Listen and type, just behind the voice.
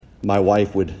my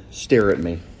wife would stare at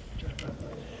me.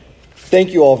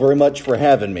 Thank you all very much for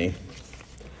having me.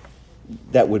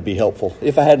 That would be helpful.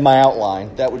 If I had my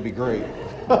outline, that would be great.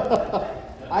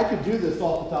 I could do this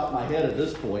off the top of my head at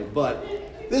this point, but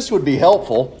this would be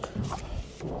helpful.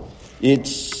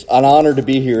 It's an honor to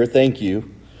be here. Thank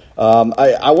you.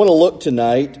 I want to look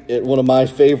tonight at one of my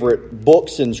favorite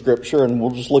books in Scripture, and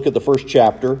we'll just look at the first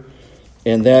chapter,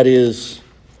 and that is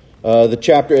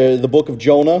the book of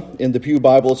Jonah in the Pew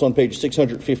Bible. It's on page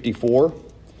 654,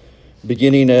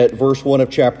 beginning at verse 1 of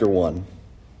chapter 1.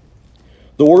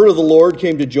 The word of the Lord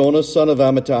came to Jonah, son of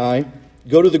Amittai.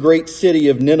 Go to the great city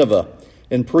of Nineveh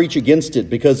and preach against it,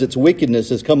 because its wickedness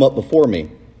has come up before me.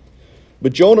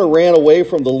 But Jonah ran away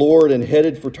from the Lord and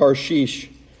headed for Tarshish.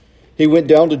 He went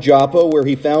down to Joppa, where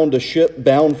he found a ship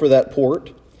bound for that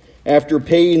port. After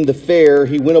paying the fare,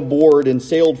 he went aboard and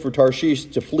sailed for Tarshish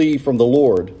to flee from the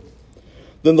Lord.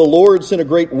 Then the Lord sent a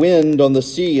great wind on the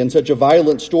sea, and such a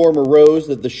violent storm arose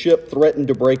that the ship threatened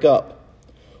to break up.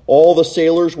 All the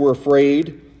sailors were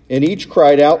afraid, and each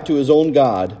cried out to his own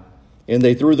God, and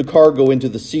they threw the cargo into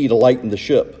the sea to lighten the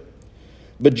ship.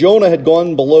 But Jonah had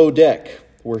gone below deck,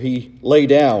 where he lay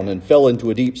down and fell into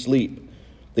a deep sleep.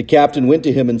 The captain went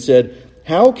to him and said,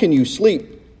 "How can you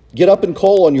sleep? Get up and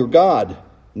call on your God.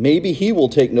 Maybe he will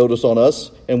take notice on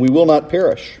us, and we will not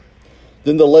perish."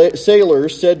 Then the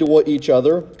sailors said to each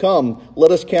other, "Come,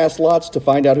 let us cast lots to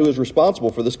find out who is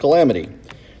responsible for this calamity."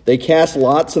 They cast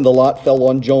lots, and the lot fell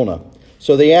on Jonah.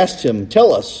 So they asked him,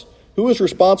 "Tell us, who is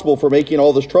responsible for making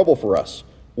all this trouble for us?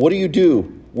 What do you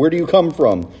do? Where do you come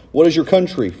from? What is your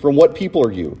country? From what people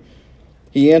are you?"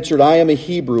 He answered, "I am a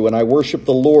Hebrew, and I worship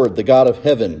the Lord, the God of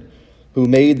heaven, who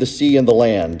made the sea and the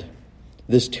land."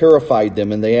 This terrified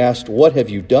them, and they asked, "What have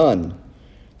you done?"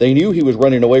 They knew he was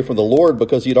running away from the Lord,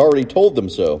 because he had already told them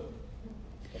so.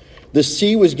 The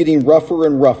sea was getting rougher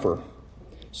and rougher.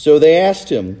 So they asked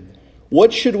him,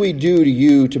 "What should we do to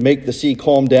you to make the sea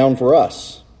calm down for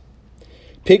us?"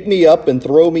 "Pick me up and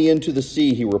throw me into the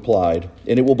sea," he replied,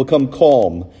 "and it will become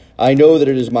calm. I know that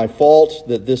it is my fault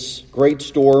that this great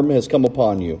storm has come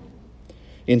upon you."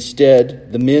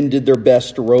 Instead, the men did their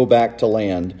best to row back to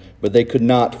land, but they could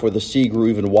not, for the sea grew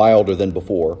even wilder than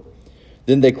before.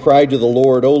 Then they cried to the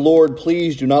Lord, "O Lord,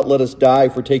 please do not let us die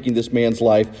for taking this man's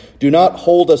life. Do not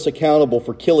hold us accountable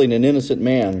for killing an innocent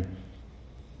man.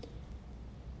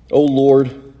 O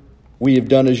Lord, we have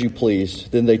done as you please."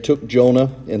 Then they took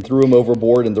Jonah and threw him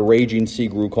overboard, and the raging sea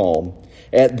grew calm.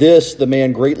 At this, the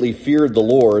man greatly feared the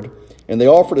Lord, and they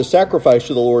offered a sacrifice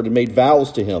to the Lord and made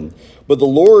vows to him. But the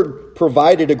Lord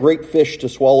provided a great fish to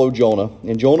swallow Jonah,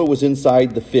 and Jonah was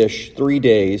inside the fish 3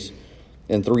 days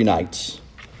and 3 nights.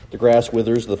 The grass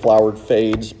withers, the flower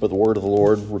fades, but the word of the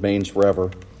Lord remains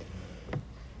forever.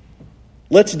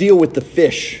 Let's deal with the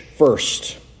fish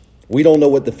first. We don't know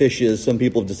what the fish is. Some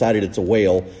people have decided it's a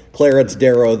whale. Clarence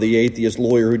Darrow, the atheist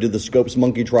lawyer who did the Scopes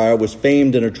monkey trial, was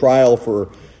famed in a trial for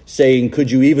saying, "Could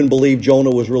you even believe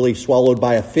Jonah was really swallowed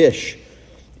by a fish?"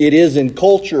 It is in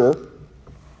culture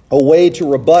a way to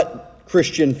rebut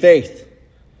Christian faith,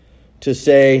 to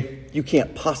say, you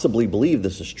can't possibly believe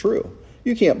this is true.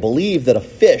 You can't believe that a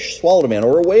fish swallowed a man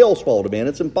or a whale swallowed a man.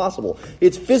 It's impossible.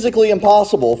 It's physically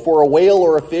impossible for a whale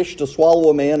or a fish to swallow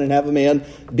a man and have a man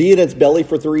be in its belly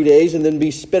for 3 days and then be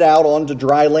spit out onto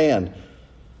dry land.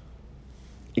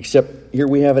 Except here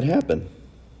we have it happen.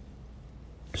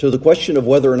 So the question of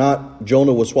whether or not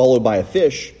Jonah was swallowed by a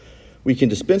fish, we can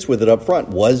dispense with it up front.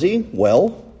 Was he?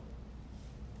 Well,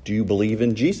 do you believe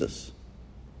in Jesus?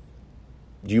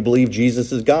 Do you believe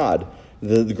Jesus is God?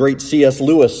 The great C.S.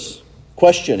 Lewis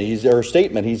question, or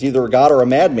statement, he's either a god or a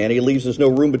madman. He leaves us no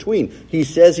room between. He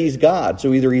says he's God,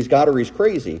 so either he's God or he's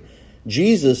crazy.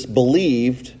 Jesus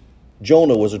believed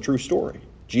Jonah was a true story.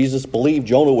 Jesus believed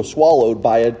Jonah was swallowed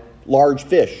by a large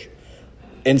fish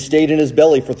and stayed in his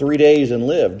belly for 3 days and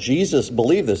lived. Jesus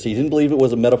believed this. He didn't believe it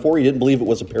was a metaphor. He didn't believe it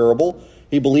was a parable.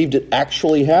 He believed it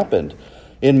actually happened.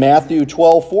 In Matthew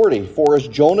 12:40, "For as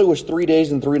Jonah was 3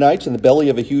 days and 3 nights in the belly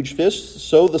of a huge fish,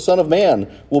 so the Son of Man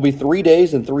will be 3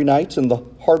 days and 3 nights in the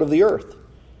heart of the earth."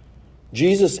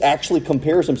 Jesus actually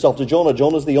compares himself to Jonah.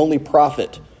 Jonah's the only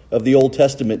prophet of the Old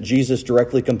Testament Jesus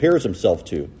directly compares himself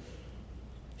to.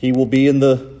 He will be in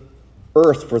the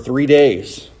earth for 3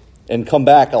 days and come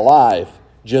back alive,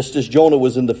 just as Jonah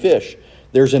was in the fish.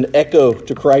 There's an echo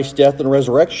to Christ's death and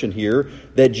resurrection here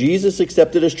that Jesus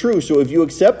accepted as true. So if you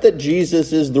accept that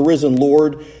Jesus is the risen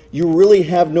Lord, you really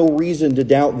have no reason to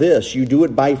doubt this. You do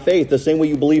it by faith, the same way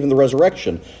you believe in the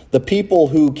resurrection. The people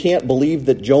who can't believe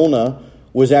that Jonah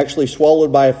was actually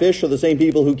swallowed by a fish are the same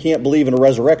people who can't believe in a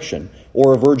resurrection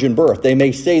or a virgin birth. They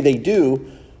may say they do,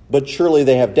 but surely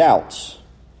they have doubts.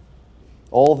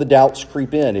 all the doubts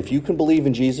creep in. If you can believe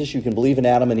in Jesus, you can believe in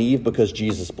Adam and Eve because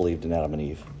Jesus believed in Adam and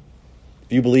Eve.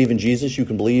 If you believe in Jesus, you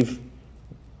can believe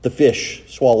the fish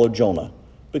swallowed Jonah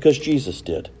because Jesus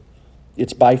did.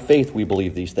 It's by faith we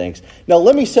believe these things. Now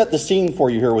let me set the scene for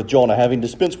you here with Jonah, having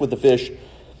dispensed with the fish.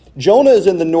 Jonah is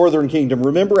in the northern kingdom.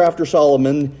 Remember, after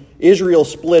Solomon, Israel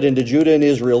split into Judah and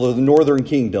Israel, or the northern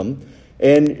kingdom.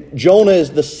 And Jonah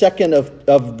is the second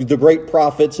of the great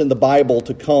prophets in the Bible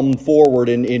to come forward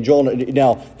in Jonah.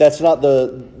 Now, that's not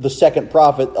the second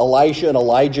prophet. Elisha and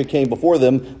Elijah came before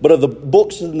them. But of the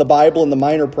books in the Bible and the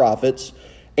minor prophets,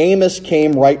 Amos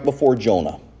came right before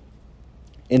Jonah.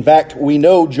 In fact, we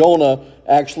know Jonah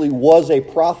actually was a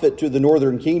prophet to the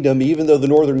northern kingdom, even though the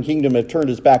northern kingdom had turned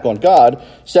its back on God.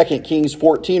 2 Kings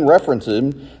 14 references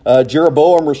him.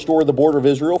 Jeroboam restored the border of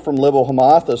Israel from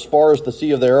Lebo-Hamath as far as the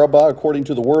Sea of the Arabah, according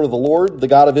to the word of the Lord, the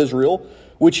God of Israel,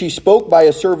 which he spoke by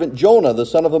his servant Jonah, the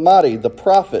son of Amittai, the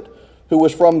prophet, who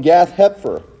was from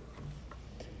Gath-Hepher.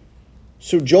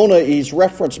 So Jonah is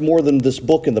referenced more than this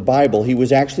book in the Bible. He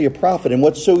was actually a prophet. And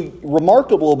what's so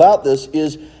remarkable about this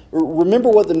is, remember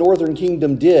what the northern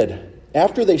kingdom did.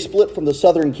 After they split from the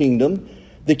southern kingdom,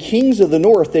 the kings of the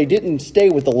north, they didn't stay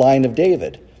with the line of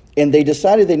David. And they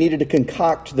decided they needed to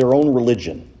concoct their own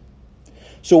religion.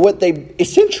 So what they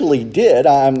essentially did,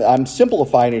 I'm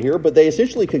simplifying it here, but they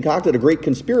essentially concocted a great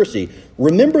conspiracy.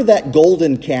 Remember that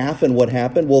golden calf and what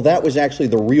happened? Well, that was actually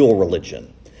the real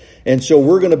religion. And so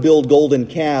we're going to build golden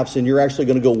calves, and you're actually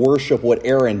going to go worship what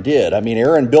Aaron did. I mean,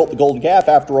 Aaron built the golden calf.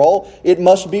 After all, it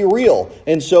must be real.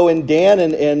 And so in Dan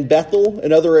and Bethel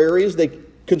and other areas, they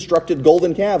constructed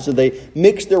golden calves, and they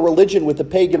mixed their religion with the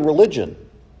pagan religion.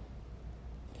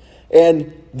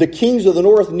 And the kings of the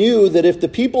north knew that if the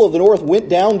people of the north went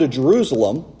down to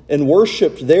Jerusalem and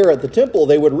worshipped there at the temple,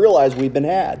 they would realize we've been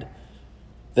had.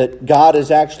 That God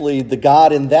is actually the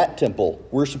God in that temple.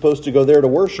 We're supposed to go there to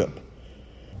worship.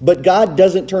 But God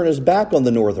doesn't turn his back on the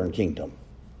northern kingdom.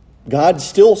 God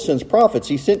still sends prophets.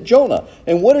 He sent Jonah.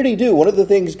 And what did he do? One of the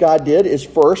things God did is,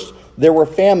 first, there were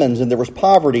famines, and there was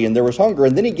poverty, and there was hunger,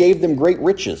 and then he gave them great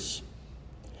riches.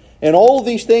 And all of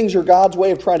these things are God's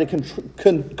way of trying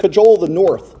to cajole the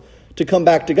north to come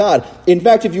back to God. In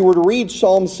fact, if you were to read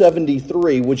Psalm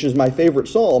 73, which is my favorite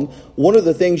psalm, one of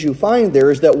the things you find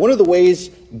there is that one of the ways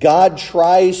God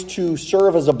tries to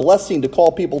serve as a blessing to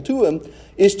call people to him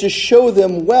is to show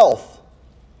them wealth.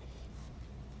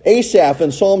 Asaph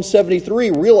in Psalm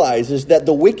 73 realizes that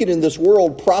the wicked in this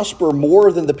world prosper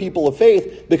more than the people of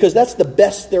faith because that's the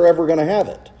best they're ever going to have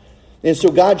it. And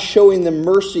so God's showing them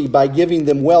mercy by giving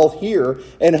them wealth here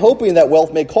and hoping that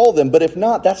wealth may call them. But if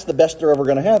not, that's the best they're ever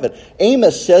going to have it.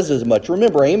 Amos says as much.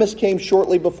 Remember, Amos came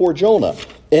shortly before Jonah.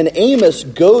 And Amos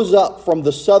goes up from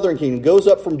the southern kingdom, goes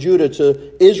up from Judah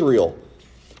to Israel.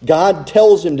 God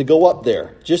tells him to go up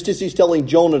there, just as he's telling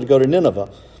Jonah to go to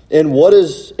Nineveh. And what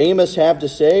does Amos have to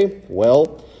say?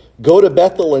 Well, go to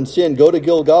Bethel and sin. Go to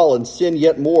Gilgal and sin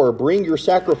yet more. Bring your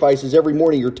sacrifices every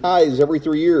morning, your tithes every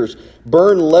 3 years.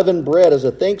 Burn leavened bread as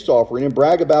a thanks offering and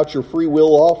brag about your free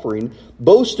will offering.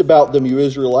 Boast about them, you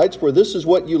Israelites, for this is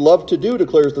what you love to do,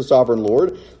 declares the sovereign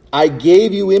Lord. I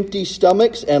gave you empty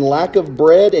stomachs and lack of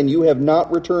bread, and you have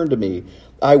not returned to me.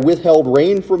 I withheld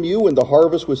rain from you when the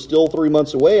harvest was still 3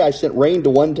 months away. I sent rain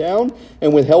to one town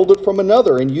and withheld it from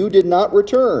another, and you did not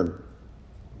return.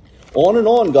 On and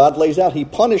on, God lays out. He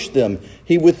punished them.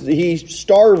 He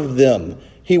starved them.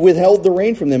 He withheld the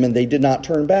rain from them, and they did not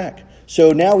turn back.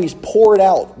 So now he's poured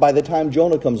out, by the time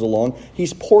Jonah comes along,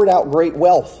 he's poured out great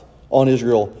wealth on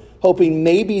Israel, hoping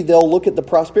maybe they'll look at the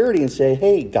prosperity and say,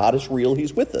 hey, God is real,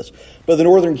 he's with us. But the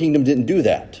northern kingdom didn't do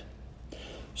that.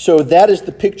 So that is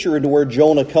the picture into where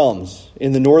Jonah comes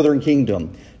in the northern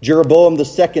kingdom. Jeroboam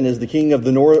II is the king of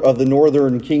the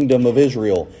northern kingdom of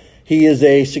Israel. He is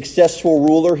a successful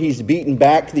ruler. He's beaten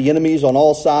back the enemies on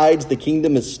all sides. The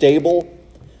kingdom is stable.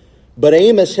 But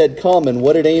Amos had come, and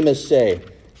what did Amos say?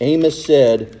 Amos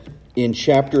said in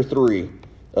chapter 3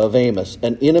 of Amos,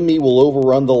 an enemy will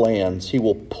overrun the lands. He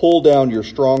will pull down your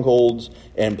strongholds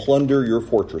and plunder your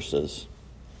fortresses.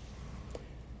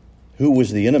 Who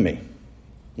was the enemy?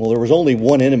 Well, there was only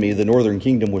one enemy the northern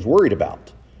kingdom was worried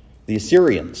about, the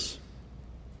Assyrians.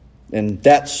 And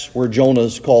that's where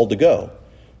Jonah's called to go.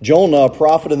 Jonah, a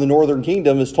prophet in the northern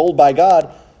kingdom, is told by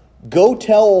God, go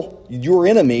tell your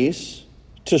enemies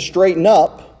to straighten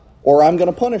up or I'm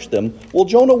going to punish them. Well,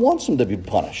 Jonah wants them to be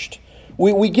punished.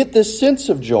 We get this sense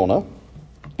of Jonah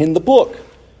in the book.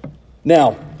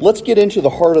 Now, let's get into the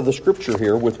heart of the scripture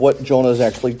here with what Jonah is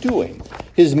actually doing.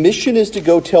 His mission is to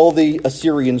go tell the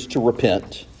Assyrians to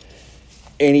repent,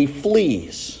 and he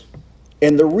flees.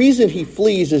 And the reason he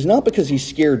flees is not because he's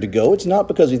scared to go. It's not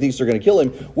because he thinks they're going to kill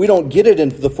him. We don't get it in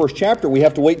the first chapter. We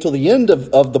have to wait till the end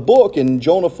of the book. In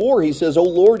Jonah 4, he says, "O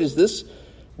Lord, is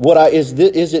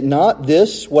it not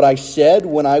this what I said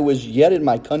when I was yet in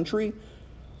my country?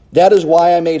 That is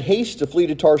why I made haste to flee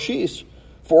to Tarshish.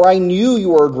 For I knew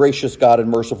you are a gracious God and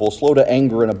merciful, slow to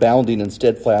anger and abounding in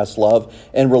steadfast love,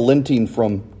 and relenting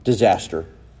from disaster."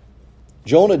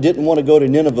 Jonah didn't want to go to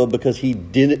Nineveh because he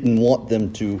didn't want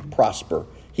them to prosper.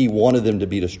 He wanted them to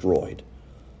be destroyed.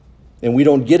 And we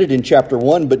don't get it in chapter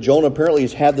 1, but Jonah apparently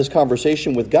has had this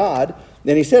conversation with God.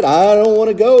 And he said, I don't want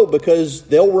to go because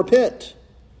they'll repent.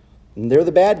 And they're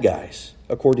the bad guys,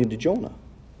 according to Jonah.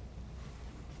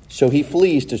 So he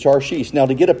flees to Tarshish. Now,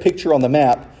 to get a picture on the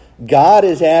map, God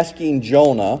is asking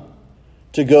Jonah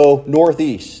to go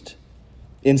northeast.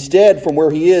 Instead, from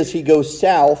where he is, he goes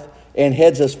south and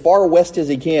heads as far west as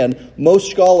he can.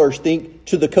 Most scholars think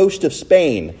to the coast of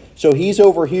Spain. So he's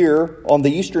over here on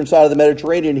the eastern side of the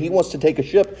Mediterranean. He wants to take a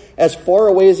ship as far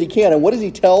away as he can. And what does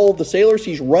he tell the sailors?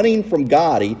 He's running from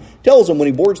God. He tells them when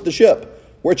he boards the ship,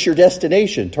 what's your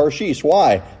destination? Tarshish.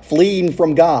 Why? Fleeing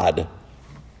from God.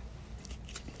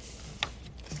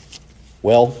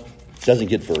 Well, it doesn't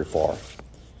get very far.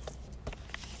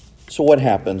 So what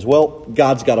happens? Well,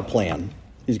 God's got a plan.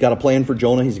 He's got a plan for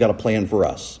Jonah. He's got a plan for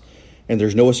us. And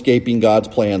there's no escaping God's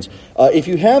plans. If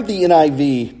you have the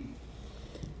NIV,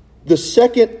 the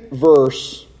second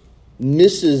verse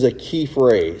misses a key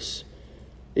phrase.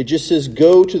 It just says,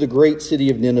 "Go to the great city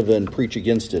of Nineveh and preach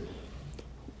against it."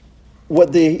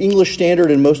 What the English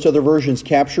Standard and most other versions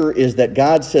capture is that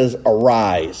God says,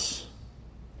 "Arise."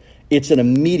 It's an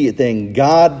immediate thing.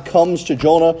 God comes to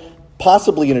Jonah,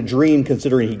 possibly in a dream,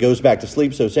 considering he goes back to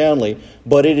sleep so soundly,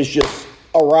 but it is just,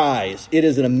 arise. It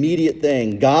is an immediate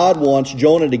thing. God wants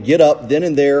Jonah to get up then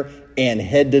and there and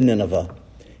head to Nineveh.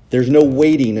 There's no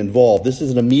waiting involved. This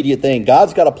is an immediate thing.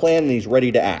 God's got a plan and he's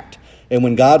ready to act. And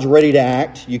when God's ready to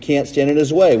act, you can't stand in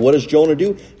his way. What does Jonah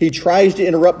do? He tries to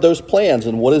interrupt those plans.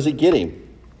 And what does it get him?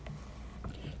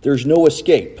 There's no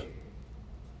escape.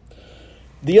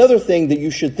 The other thing that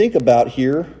you should think about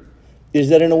here is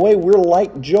that in a way we're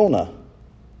like Jonah.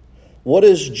 What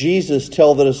does Jesus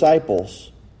tell the disciples?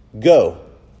 Go.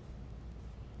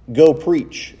 Go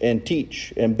preach and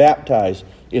teach and baptize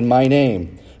in my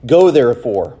name. Go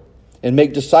therefore and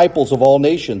make disciples of all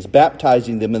nations,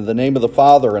 baptizing them in the name of the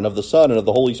Father and of the Son and of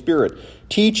the Holy Spirit,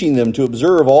 teaching them to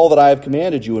observe all that I have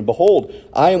commanded you. And behold,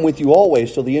 I am with you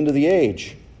always till the end of the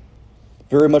age.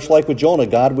 Very much like with Jonah,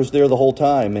 God was there the whole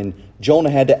time, and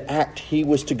Jonah had to act. He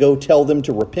was to go tell them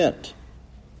to repent.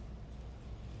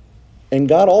 And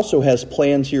God also has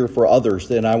plans here for others,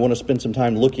 and I want to spend some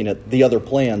time looking at the other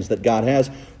plans that God has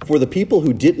for the people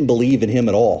who didn't believe in him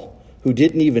at all, who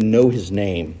didn't even know his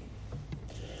name.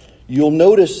 You'll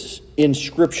notice in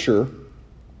Scripture,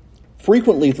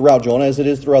 frequently throughout Jonah, as it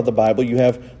is throughout the Bible, you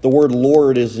have the word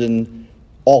Lord is in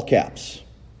all caps.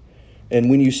 And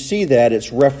when you see that, it's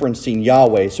referencing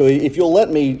Yahweh. So if you'll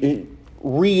let me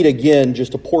read again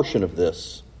just a portion of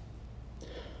this.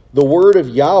 The word of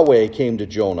Yahweh came to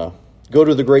Jonah. Go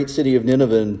to the great city of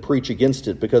Nineveh and preach against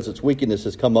it, because its wickedness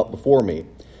has come up before me.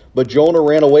 But Jonah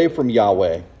ran away from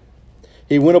Yahweh.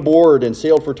 He went aboard and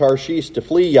sailed for Tarshish to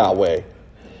flee Yahweh.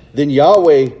 Then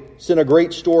Yahweh sent a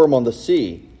great storm on the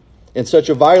sea, and such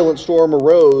a violent storm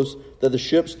arose that the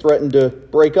ships threatened to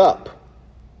break up.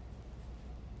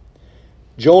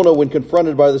 Jonah, when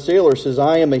confronted by the sailors, says,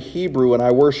 I am a Hebrew and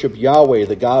I worship Yahweh,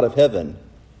 the God of heaven.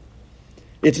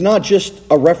 It's not just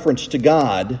a reference to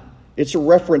God. It's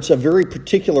a very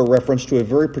particular reference to a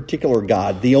very particular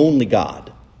God, the only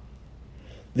God.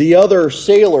 The other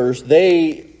sailors,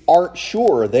 they aren't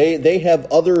sure. They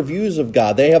have other views of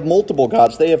God. They have multiple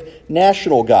gods. They have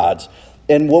national gods.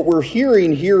 And what we're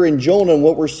hearing here in Jonah and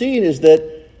what we're seeing is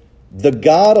that the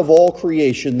God of all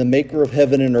creation, the maker of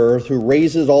heaven and earth, who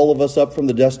raises all of us up from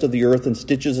the dust of the earth and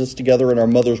stitches us together in our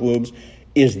mother's wombs,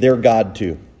 is their God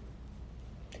too.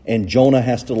 And Jonah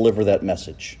has to deliver that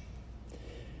message.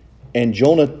 And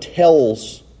Jonah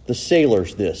tells the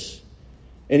sailors this.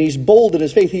 And he's bold in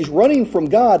his faith. He's running from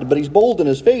God, but he's bold in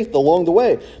his faith along the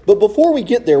way. But before we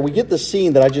get there, we get the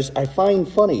scene that I find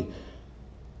funny.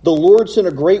 The Lord sent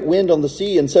a great wind on the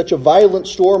sea, and such a violent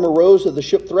storm arose that the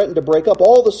ship threatened to break up.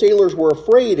 All the sailors were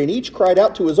afraid, and each cried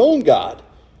out to his own God.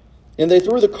 And they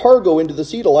threw the cargo into the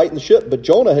sea to lighten the ship. But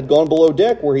Jonah had gone below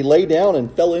deck, where he lay down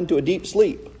and fell into a deep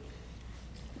sleep.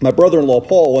 My brother-in-law,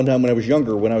 Paul, one time when I was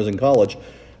younger, when I was in college,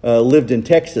 lived in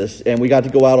Texas, and we got to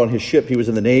go out on his ship. He was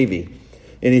in the Navy.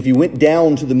 And if you went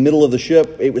down to the middle of the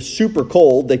ship, it was super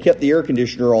cold. They kept the air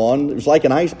conditioner on. It was like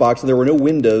an icebox, and there were no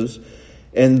windows.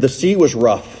 And the sea was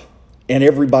rough. and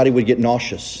everybody would get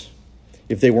nauseous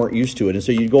if they weren't used to it. And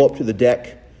so you'd go up to the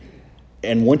deck,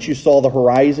 and once you saw the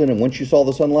horizon and once you saw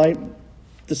the sunlight,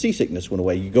 the seasickness went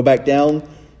away. You go back down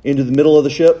into the middle of the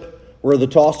ship where the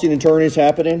tossing and turning is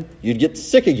happening, you'd get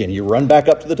sick again. You run back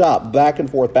up to the top, back and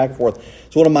forth, back and forth.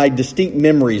 It's one of my distinct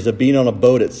memories of being on a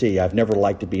boat at sea. I've never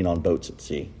liked being on boats at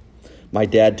sea. My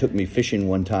dad took me fishing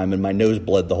one time, and my nose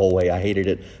bled the whole way. I hated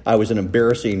it. I was an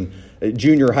embarrassing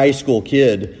junior high school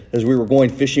kid as we were going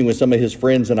fishing with some of his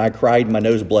friends, and I cried. My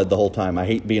nose bled the whole time. I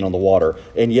hate being on the water.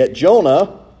 And yet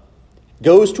Jonah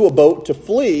goes to a boat to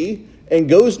flee and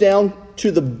goes down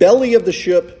to the belly of the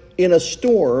ship in a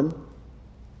storm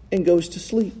and goes to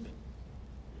sleep.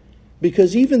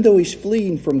 Because even though he's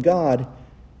fleeing from God,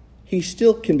 he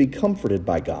still can be comforted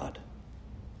by God.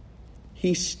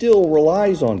 He still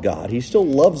relies on God. He still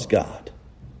loves God.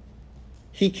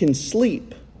 He can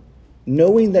sleep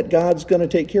knowing that God's going to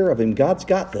take care of him. God's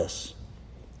got this.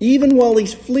 Even while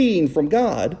he's fleeing from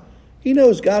God, he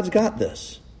knows God's got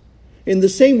this. In the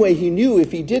same way he knew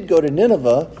if he did go to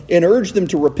Nineveh and urge them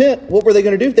to repent, what were they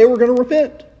going to do? They were going to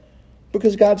repent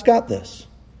because God's got this.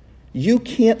 You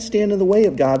can't stand in the way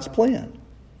of God's plan.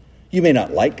 You may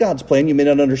not like God's plan. You may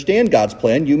not understand God's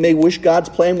plan. You may wish God's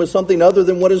plan was something other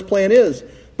than what his plan is.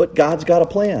 But God's got a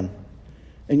plan.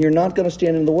 And you're not going to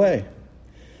stand in the way.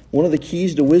 One of the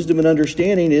keys to wisdom and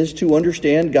understanding is to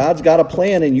understand God's got a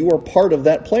plan and you are part of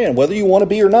that plan, whether you want to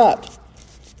be or not.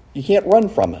 You can't run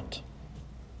from it.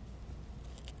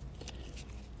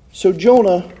 So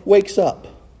Jonah wakes up.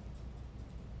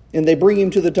 And they bring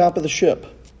him to the top of the ship.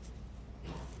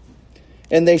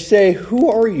 And they say, "Who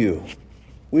are you?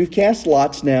 We've cast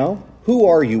lots now. Who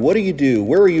are you? What do you do?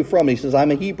 Where are you from?" And he says,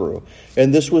 "I'm a Hebrew."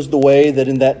 And this was the way that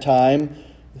in that time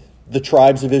the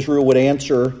tribes of Israel would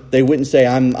answer. They wouldn't say,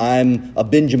 I'm a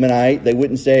Benjaminite. They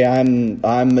wouldn't say, I'm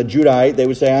a Judahite. They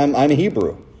would say, I'm a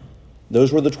Hebrew.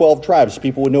 Those were the 12 tribes.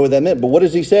 People would know what that meant. But what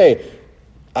does he say?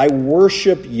 I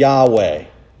worship Yahweh.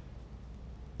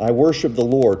 I worship the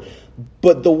Lord.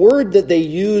 But the word that they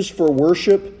use for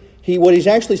worship, what he's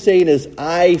actually saying is,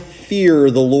 I fear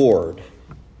the Lord.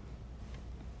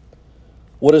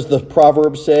 What does the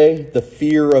proverb say? The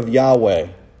fear of Yahweh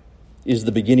is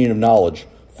the beginning of knowledge.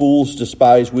 Fools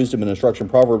despise wisdom and instruction.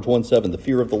 Proverbs 1:7, the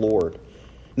fear of the Lord.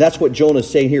 And that's what Jonah's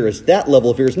saying here, is that level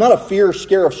of fear. It's not a fear,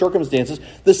 scare of circumstances.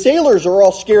 The sailors are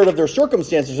all scared of their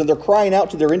circumstances, and they're crying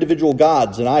out to their individual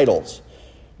gods and idols.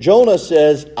 Jonah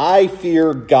says, I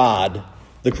fear God,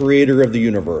 the creator of the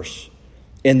universe.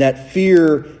 And that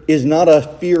fear is not a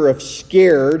fear of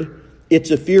scared. It's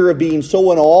a fear of being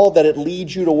so in awe that it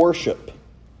leads you to worship.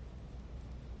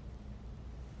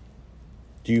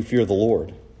 Do you fear the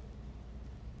Lord?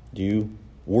 Do you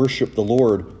worship the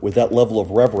Lord with that level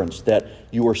of reverence that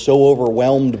you are so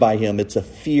overwhelmed by him? It's a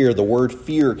fear. The word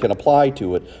fear can apply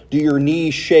to it. Do your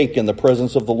knees shake in the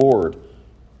presence of the Lord?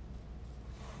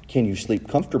 Can you sleep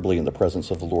comfortably in the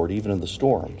presence of the Lord, even in the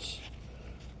storms?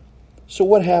 So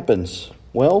what happens?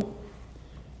 Well,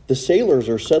 the sailors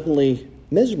are suddenly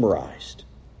mesmerized.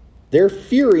 They're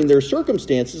fearing their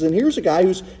circumstances, and here's a guy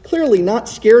who's clearly not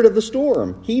scared of the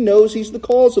storm. He knows he's the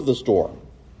cause of the storm.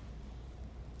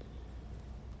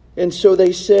 And so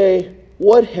they say,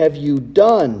 what have you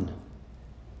done?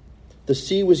 The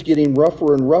sea was getting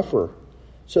rougher and rougher.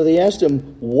 So they asked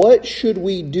him, what should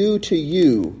we do to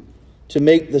you to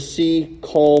make the sea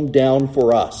calm down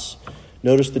for us?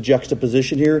 Notice the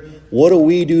juxtaposition here. What do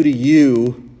we do to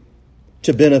you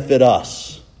to benefit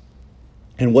us?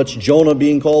 And what's Jonah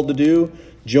being called to do?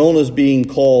 Jonah's being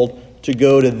called to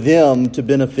go to them to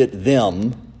benefit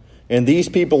them. And these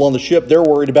people on the ship, they're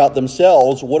worried about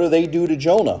themselves. What do they do to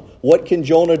Jonah? What can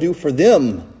Jonah do for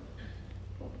them?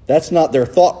 That's not their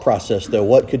thought process, though.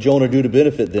 What could Jonah do to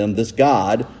benefit them? This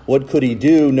God, what could he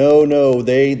do? No,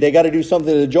 they got to do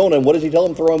something to Jonah. And what does he tell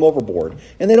them? Throw him overboard.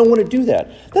 And they don't want to do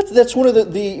that. That's one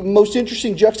of the most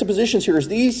interesting juxtapositions here, is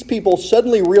these people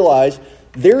suddenly realize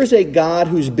there is a God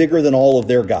who's bigger than all of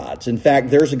their gods. In fact,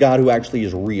 there's a God who actually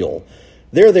is real.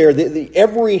 They're there.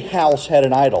 Every house had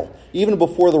an idol. Even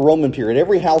before the Roman period,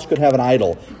 every house could have an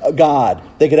idol, a god.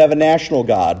 They could have a national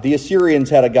god. The Assyrians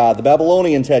had a god. The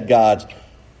Babylonians had gods.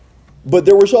 But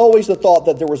there was always the thought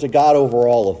that there was a God over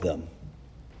all of them.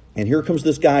 And here comes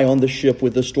this guy on the ship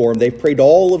with the storm. They've prayed to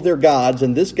all of their gods,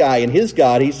 and this guy and his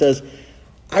God, he says,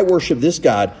 I worship this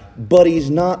God, but he's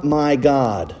not my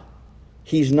God.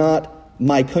 He's not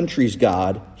my country's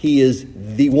God. He is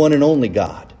the one and only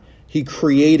God. He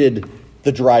created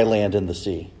the dry land and the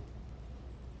sea.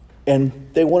 And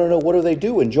they want to know, what do they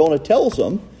do? And Jonah tells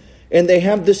them, and they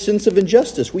have this sense of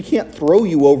injustice. We can't throw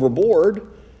you overboard.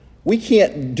 We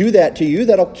can't do that to you.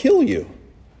 That'll kill you.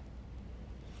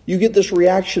 You get this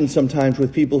reaction sometimes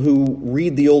with people who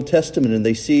read the Old Testament and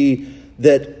they see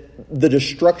that the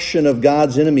destruction of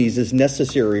God's enemies is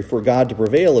necessary for God to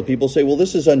prevail. And people say, well,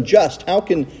 this is unjust.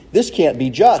 This can't be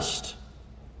just.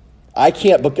 I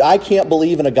can't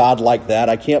believe in a God like that.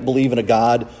 I can't believe in a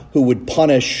God who would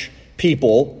punish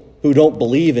people who don't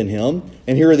believe in him.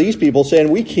 And here are these people saying,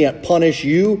 we can't punish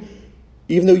you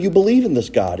even though you believe in this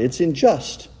God. It's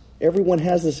unjust. Everyone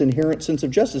has this inherent sense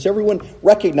of justice. Everyone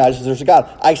recognizes there's a God.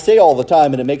 I say all the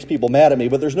time, and it makes people mad at me,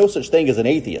 but there's no such thing as an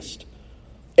atheist.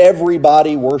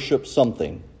 Everybody worships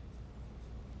something.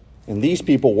 And these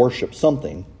people worship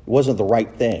something. It wasn't the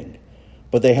right thing.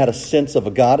 But they had a sense of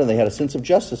a God, and they had a sense of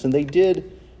justice. And they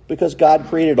did because God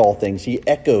created all things. He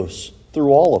echoes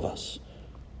through all of us.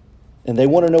 And they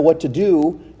want to know what to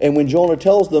do. And when Jonah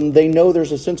tells them, they know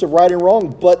there's a sense of right and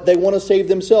wrong, but they want to save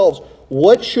themselves.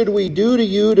 What should we do to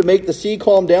you to make the sea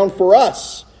calm down for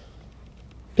us?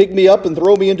 Pick me up and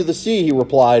throw me into the sea, he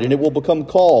replied, and it will become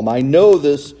calm. I know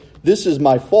this is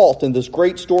my fault, and this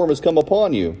great storm has come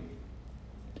upon you.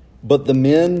 But the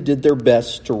men did their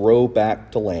best to row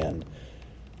back to land.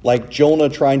 Like Jonah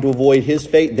trying to avoid his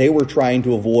fate, they were trying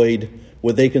to avoid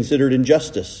what they considered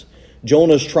injustice.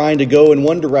 Jonah's trying to go in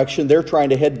one direction, they're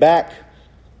trying to head back.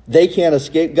 They can't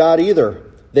escape God either.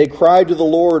 They cried to the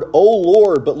Lord, "O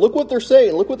Lord," but look what they're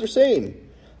saying.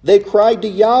 They cried to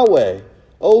Yahweh,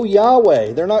 "O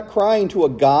Yahweh." They're not crying to a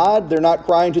God. They're not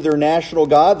crying to their national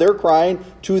God. They're crying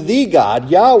to the God,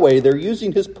 Yahweh. They're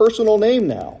using his personal name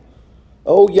now.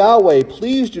 "O Yahweh,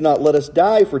 please do not let us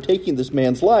die for taking this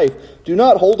man's life. Do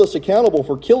not hold us accountable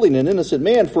for killing an innocent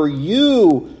man. For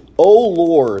you, O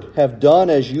Lord, have done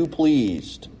as you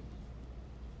pleased."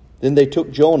 Then they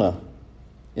took Jonah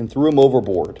and threw him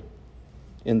overboard,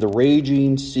 and the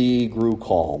raging sea grew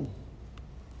calm.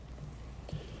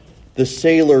 The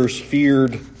sailors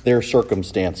feared their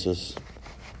circumstances,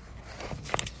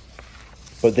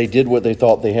 but they did what they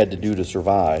thought they had to do to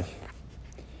survive.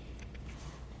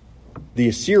 The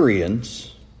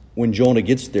Assyrians, when Jonah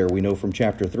gets there, we know from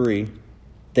chapter 3,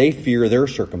 they fear their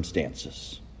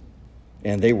circumstances,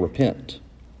 and they repent.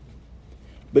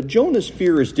 But Jonah's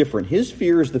fear is different. His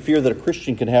fear is the fear that a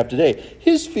Christian can have today.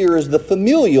 His fear is the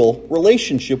familial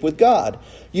relationship with God.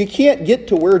 You can't get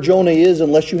to where Jonah is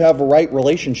unless you have a right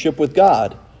relationship with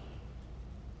God.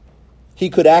 He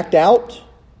could act out,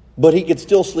 but he could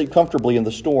still sleep comfortably in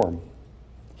the storm.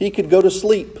 He could go to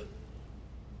sleep.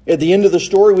 At the end of the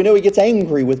story, we know he gets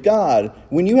angry with God.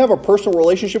 When you have a personal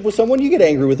relationship with someone, you get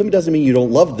angry with them. It doesn't mean you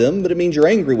don't love them, but it means you're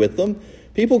angry with them.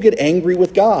 People get angry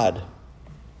with God.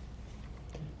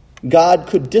 God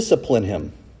could discipline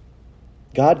him.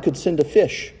 God could send a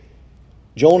fish.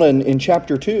 Jonah in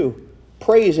chapter 2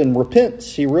 prays and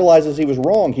repents. He realizes he was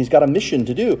wrong. He's got a mission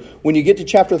to do. When you get to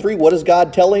chapter 3, what does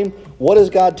God tell him? What does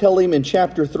God tell him in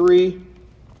chapter 3?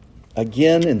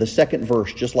 Again in the second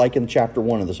verse, just like in chapter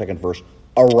 1 in the second verse.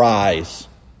 Arise.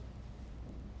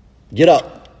 Get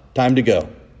up. Time to go.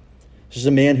 This is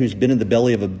a man who's been in the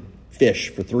belly of a fish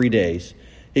for 3 days.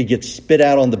 He gets spit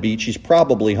out on the beach. He's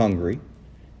probably hungry.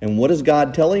 And what does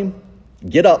God tell him?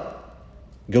 Get up.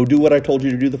 Go do what I told you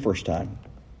to do the first time.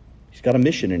 He's got a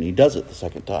mission and he does it the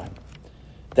second time.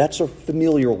 That's a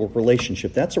familial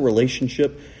relationship. That's a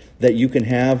relationship that you can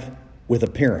have with a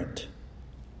parent.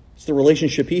 It's the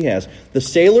relationship he has. The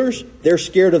sailors, they're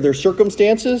scared of their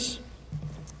circumstances.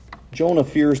 Jonah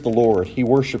fears the Lord. He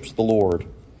worships the Lord.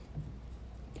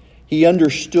 He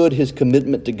understood his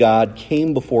commitment to God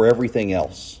came before everything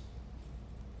else.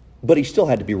 But he still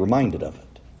had to be reminded of it.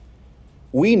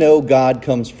 We know God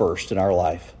comes first in our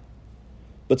life.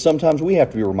 But sometimes we have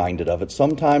to be reminded of it.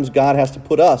 Sometimes God has to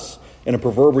put us in a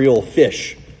proverbial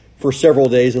fish for several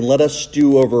days and let us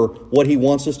stew over what he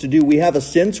wants us to do. We have a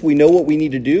sense, we know what we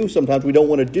need to do. Sometimes we don't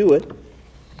want to do it.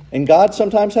 And God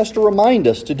sometimes has to remind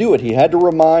us to do it. He had to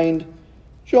remind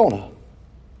Jonah.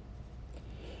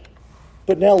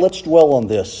 But now let's dwell on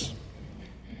this.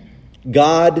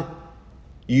 God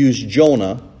used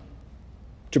Jonah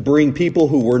to bring people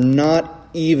who were not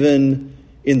even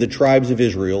in the tribes of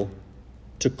Israel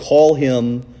to call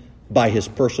him by his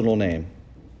personal name.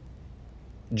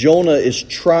 Jonah is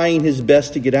trying his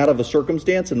best to get out of a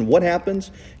circumstance, and what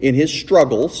happens? In his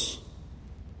struggles,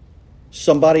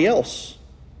 somebody else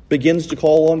begins to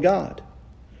call on God.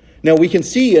 Now we can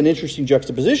see an interesting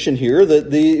juxtaposition here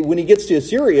that when he gets to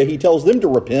Assyria, he tells them to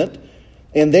repent,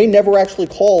 and they never actually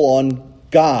call on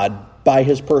God by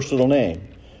his personal name.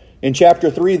 In chapter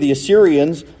 3, the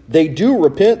Assyrians, they do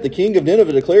repent. The king of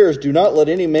Nineveh declares, "Do not let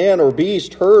any man or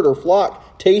beast, herd or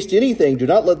flock taste anything. Do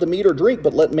not let them eat or drink,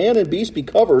 but let man and beast be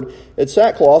covered in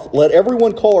sackcloth. Let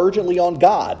everyone call urgently on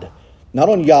God." Not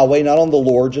on Yahweh, not on the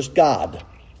Lord, just God.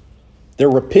 They're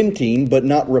repenting, but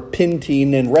not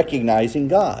repenting and recognizing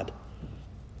God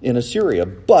in Assyria.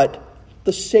 But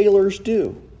the sailors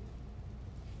do.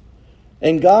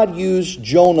 And God used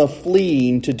Jonah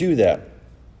fleeing to do that.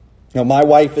 Now, my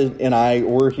wife and I,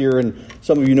 we're here, and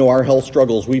some of you know our health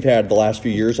struggles we've had the last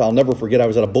few years. I'll never forget, I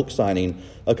was at a book signing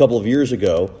a couple of years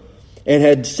ago and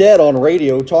had said on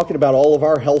radio, talking about all of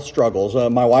our health struggles,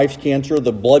 my wife's cancer,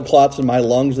 the blood clots in my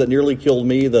lungs that nearly killed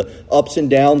me, the ups and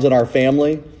downs in our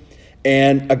family.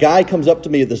 And a guy comes up to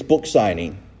me at this book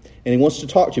signing, and he wants to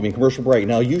talk to me in commercial break.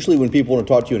 Now, usually when people want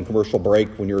to talk to you in commercial break,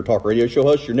 when you're a talk radio show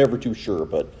host, you're never too sure,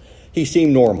 but he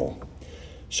seemed normal.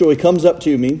 So he comes up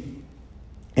to me,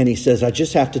 and he says, I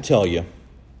just have to tell you,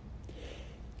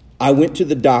 I went to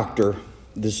the doctor,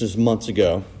 this is months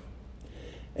ago,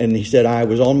 and he said I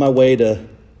was on my way to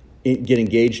get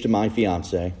engaged to my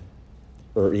fiance,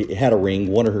 or he had a ring,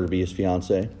 wanted her to be his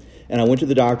fiance. And I went to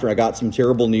the doctor, and I got some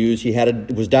terrible news. He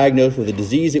was diagnosed with a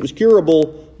disease. It was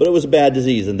curable, but it was a bad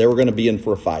disease, and they were going to be in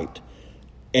for a fight.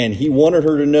 And he wanted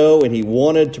her to know, and he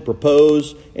wanted to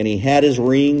propose, and he had his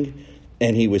ring,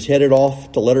 and he was headed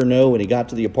off to let her know when he got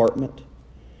to the apartment.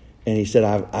 And he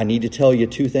said, I need to tell you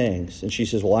two things. And she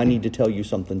says, well, I need to tell you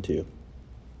something too.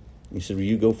 He said, well,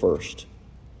 you go first.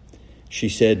 She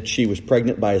said she was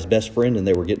pregnant by his best friend, and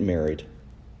they were getting married.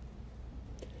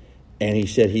 And he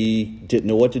said he didn't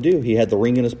know what to do. He had the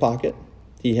ring in his pocket.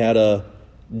 He had a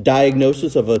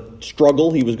diagnosis of a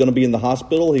struggle. He was going to be in the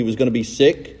hospital. He was going to be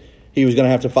sick. He was going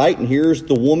to have to fight. And here's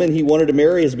the woman he wanted to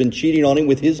marry has been cheating on him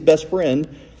with his best friend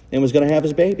and was going to have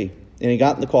his baby. And he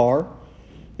got in the car.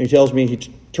 And he tells me he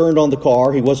turned on the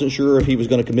car. He wasn't sure if he was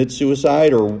going to commit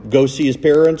suicide or go see his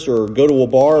parents or go to a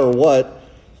bar or what.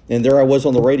 And there I was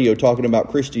on the radio talking about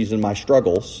Christie's and my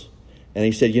struggles. And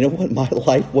he said, you know what? My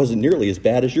life wasn't nearly as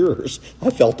bad as yours. I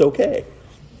felt okay.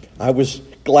 I was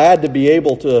glad to be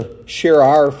able to share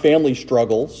our family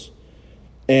struggles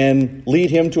and lead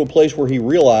him to a place where he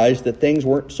realized that things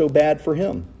weren't so bad for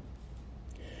him.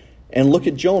 And look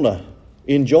at Jonah.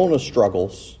 In Jonah's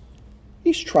struggles,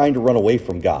 he's trying to run away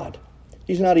from God.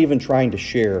 He's not even trying to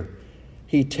share.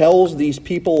 He tells these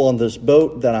people on this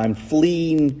boat that I'm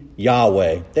fleeing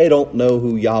Yahweh. They don't know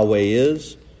who Yahweh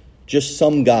is. Just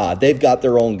some God. They've got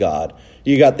their own God.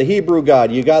 You got the Hebrew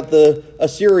God. You got the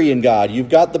Assyrian God. You've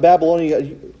got the Babylonian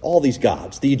God. All these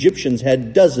gods. The Egyptians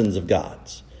had dozens of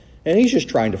gods. And he's just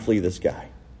trying to flee this guy.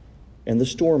 And the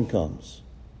storm comes.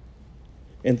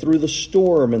 And through the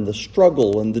storm and the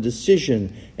struggle and the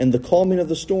decision and the calming of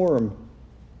the storm,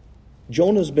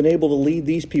 Jonah's been able to lead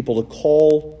these people to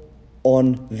call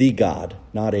on the God,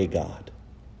 not a God.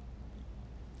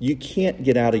 You can't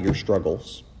get out of your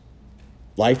struggles.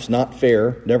 Life's not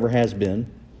fair, never has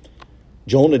been.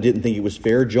 Jonah didn't think it was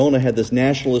fair. Jonah had this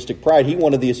nationalistic pride. He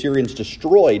wanted the Assyrians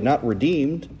destroyed, not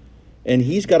redeemed. And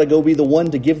he's got to go be the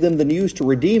one to give them the news to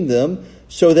redeem them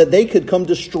so that they could come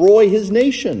destroy his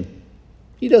nation.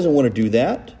 He doesn't want to do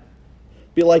that.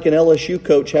 Be like an LSU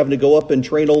coach having to go up and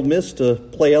train Ole Miss to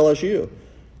play LSU.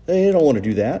 They don't want to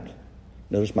do that.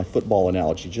 Notice my football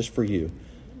analogy just for you.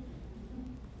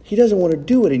 He doesn't want to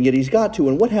do it, and yet he's got to.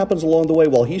 And what happens along the way?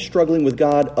 While he's struggling with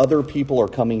God, other people are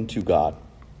coming to God.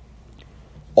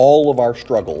 All of our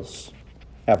struggles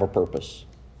have a purpose.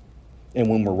 And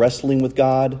when we're wrestling with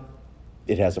God,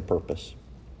 it has a purpose.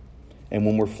 And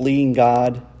when we're fleeing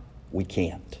God, we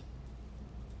can't.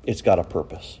 It's got a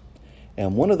purpose.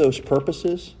 And one of those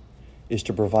purposes is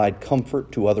to provide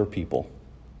comfort to other people.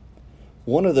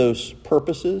 One of those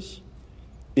purposes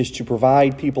is to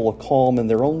provide people a calm in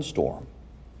their own storm.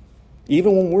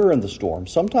 Even when we're in the storm,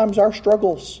 sometimes our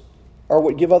struggles are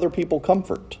what give other people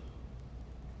comfort.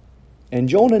 And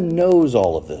Jonah knows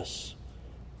all of this.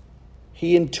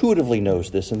 He intuitively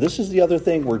knows this. And this is the other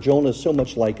thing where Jonah is so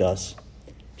much like us.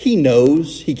 He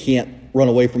knows he can't run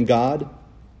away from God.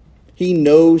 He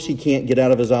knows he can't get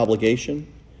out of his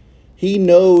obligation. He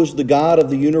knows the God of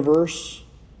the universe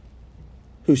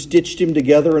who stitched him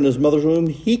together in his mother's womb.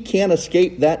 He can't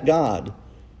escape that God.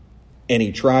 And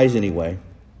he tries anyway.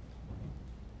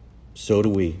 So do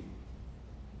we.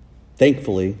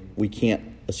 Thankfully, we can't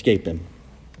escape him.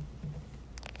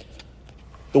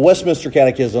 The Westminster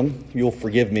Catechism, you'll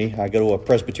forgive me, I go to a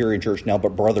Presbyterian church now,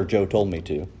 but Brother Joe told me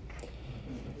to.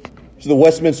 So the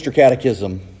Westminster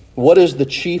Catechism, what is the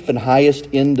chief and highest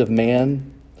end of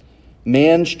man?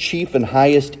 Man's chief and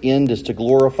highest end is to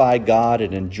glorify God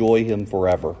and enjoy him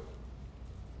forever.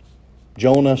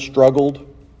 Jonah struggled,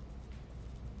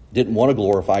 didn't want to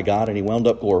glorify God, and he wound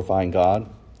up glorifying God.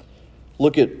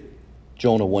 Look at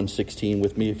Jonah 1:16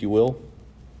 with me, if you will.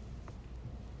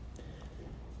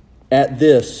 At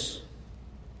this,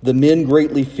 the men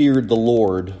greatly feared the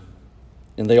Lord,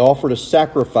 and they offered a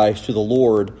sacrifice to the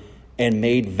Lord and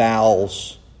made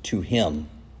vows to him.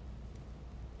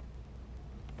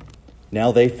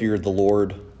 Now they feared the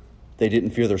Lord. They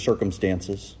didn't fear their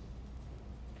circumstances.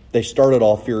 They started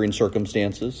off fearing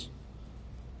circumstances,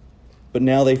 but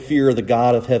now they fear the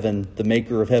God of heaven, the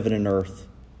maker of heaven and earth,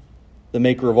 the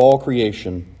maker of all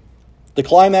creation. The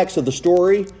climax of the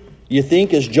story, you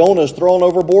think, is Jonah is thrown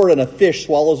overboard and a fish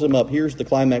swallows him up. Here's the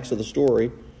climax of the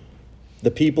story. The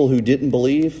people who didn't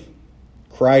believe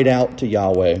cried out to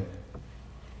Yahweh.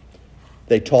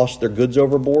 They tossed their goods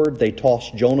overboard. They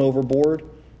tossed Jonah overboard.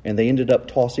 And they ended up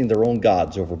tossing their own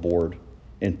gods overboard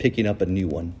and picking up a new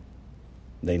one.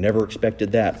 They never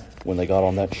expected that when they got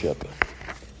on that ship.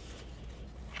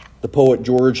 The poet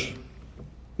George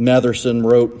Matherson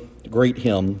wrote a great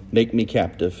hymn, "Make Me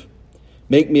Captive."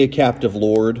 Make me a captive,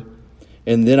 Lord,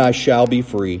 and then I shall be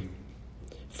free.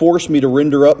 Force me to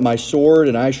render up my sword,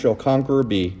 and I shall conqueror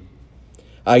be.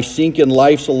 I sink in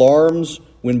life's alarms,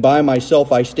 when by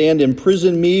myself I stand.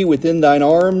 Imprison me within thine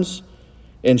arms,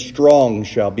 and strong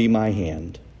shall be my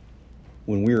hand.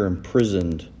 When we are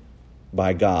imprisoned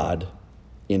by God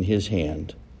in his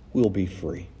hand, we'll be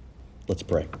free. Let's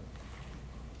pray.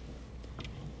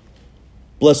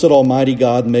 Blessed Almighty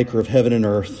God, maker of heaven and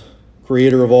earth,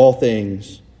 creator of all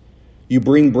things, you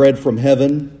bring bread from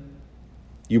heaven,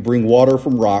 you bring water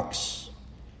from rocks,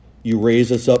 you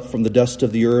raise us up from the dust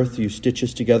of the earth, you stitch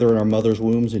us together in our mother's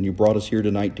wombs, and you brought us here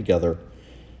tonight together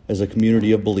as a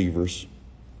community of believers.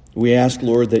 We ask,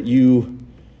 Lord, that you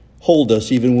hold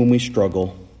us even when we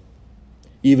struggle,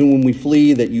 even when we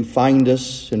flee, that you find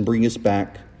us and bring us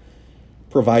back.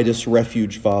 Provide us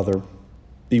refuge, Father.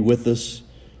 Be with us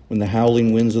when the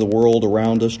howling winds of the world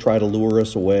around us try to lure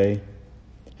us away.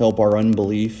 Help our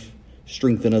unbelief.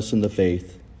 Strengthen us in the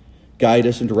faith. Guide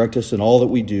us and direct us in all that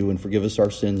we do, and forgive us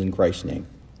our sins in Christ's name.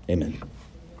 Amen.